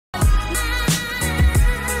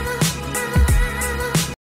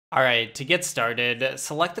Alright, to get started,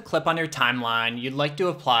 select the clip on your timeline you'd like to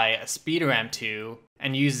apply a speed ramp to,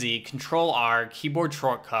 and use the Ctrl-R keyboard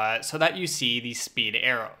shortcut so that you see these speed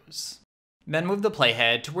arrows. Then move the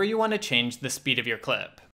playhead to where you want to change the speed of your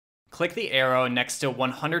clip. Click the arrow next to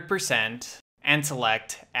 100% and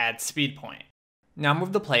select Add Speed Point. Now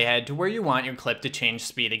move the playhead to where you want your clip to change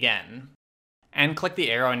speed again. And click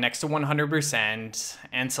the arrow next to 100%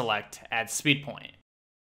 and select Add Speed Point.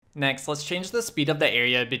 Next, let's change the speed of the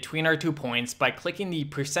area between our 2 points by clicking the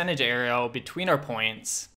percentage arrow between our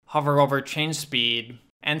points, hover over Change Speed,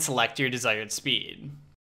 and select your desired speed.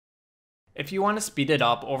 If you want to speed it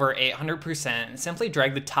up over 800%, simply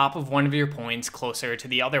drag the top of one of your points closer to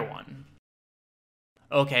the other one.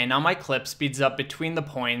 Okay, now my clip speeds up between the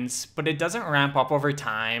points, but it doesn't ramp up over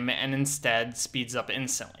time and instead speeds up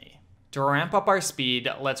instantly. To ramp up our speed,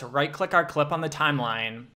 let's right-click our clip on the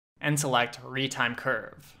timeline and select Retime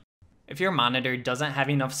Curve. If your monitor doesn't have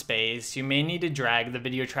enough space, you may need to drag the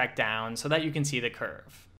video track down so that you can see the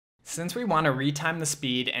curve. Since we want to retime the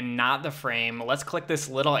speed and not the frame, let's click this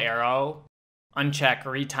little arrow, uncheck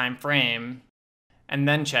Retime Frame, and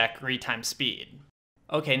then check Retime Speed.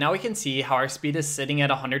 Okay, now we can see how our speed is sitting at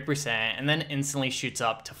 100% and then instantly shoots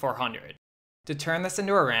up to 400. To turn this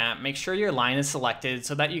into a ramp, make sure your line is selected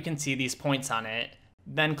so that you can see these points on it,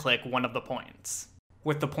 then click one of the points.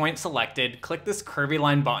 With the point selected, click this curvy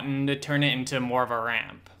line button to turn it into more of a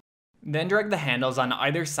ramp. Then drag the handles on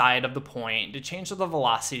either side of the point to change the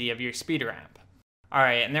velocity of your speed ramp.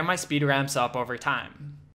 Alright, and there my speed ramps up over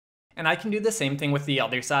time. And I can do the same thing with the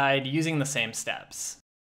other side using the same steps.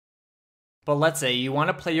 But let's say you want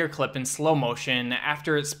to play your clip in slow motion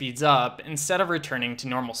after it speeds up instead of returning to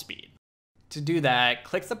normal speed. To do that,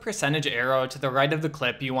 click the percentage arrow to the right of the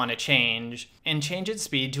clip you want to change, and change its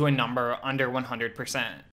speed to a number under 100%.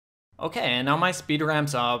 Okay, and now my speed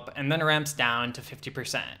ramps up and then ramps down to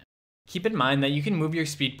 50%. Keep in mind that you can move your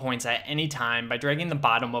speed points at any time by dragging the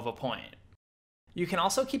bottom of a point. You can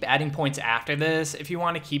also keep adding points after this if you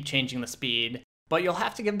want to keep changing the speed, but you'll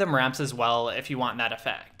have to give them ramps as well if you want that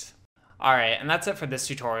effect. Alright, and that's it for this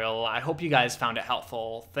tutorial. I hope you guys found it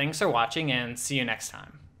helpful. Thanks for watching and see you next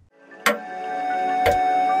time.